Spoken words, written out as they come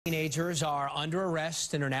Teenagers are under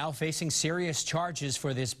arrest and are now facing serious charges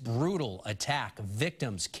for this brutal attack.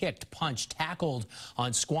 Victims kicked, punched, tackled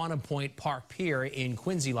on Quincy Pier in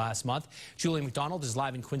Quincy last month. Juli McDonald is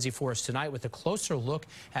live in Quincy for us tonight with a closer look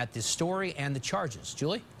at this story and the charges.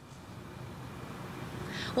 Juli?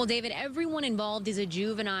 Well, David, everyone involved is a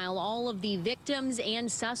juvenile, all of the victims and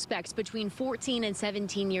suspects between 14 and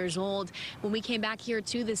 17 years old. When we came back here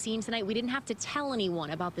to the scene tonight, we didn't have to tell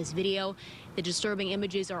anyone about this video. The disturbing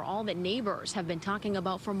images are all that neighbors have been talking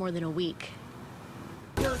about for more than a week.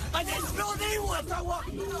 I didn't spill anyone. We're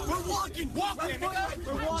walking.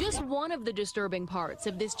 Just one of the disturbing parts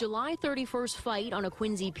of this July 31st fight on a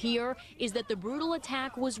Quincy Pier is that the brutal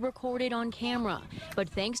attack was recorded on camera. But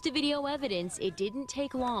thanks to video evidence, it didn't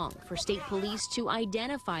take long for state police to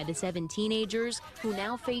identify the 7 teenagers who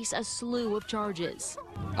now face a slew of charges.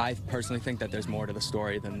 I personally think that there's more to the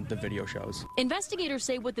story than the video shows. Investigators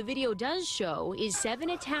say what the video does show is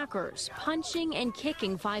 7 attackers punching and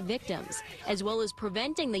kicking 5 victims, as well as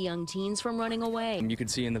preventing the young teens from running away. You could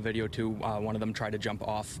see in the video too, one of them tried to jump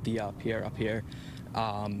off the pier up here,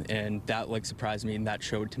 and that surprised me, and that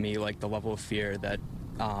showed to me the level of fear that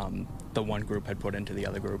the one group had put into the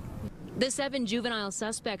other group. The 7 juvenile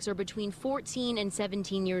suspects are between 14 and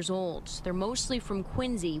 17 years old. They're mostly from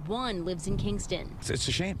Quincy. One lives in Kingston. It's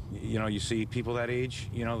a shame. You see people that age,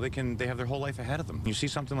 they have their whole life ahead of them. You see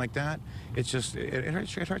something like that, it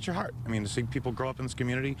hurts your heart. I mean, to see people grow up in this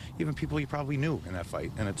community, even people you probably knew in that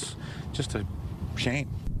fight, and it's just a shame.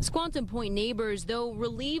 Quantum Point neighbors, though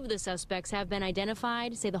relieved the suspects have been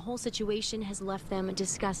identified, say the whole situation has left them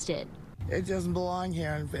disgusted. It doesn't belong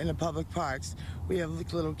here in the public parks. We have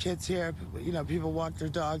little kids here. People walk their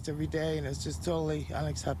dogs every day, and it's just totally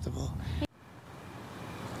unacceptable.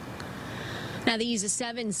 Now, these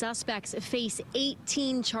 7 suspects face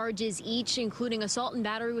 18 charges each, including assault and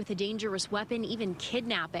battery with a dangerous weapon, even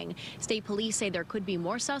kidnapping. State police say there could be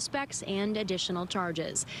more suspects and additional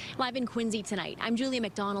charges. Live in Quincy tonight, I'm Juli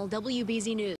McDonald, WBZ News.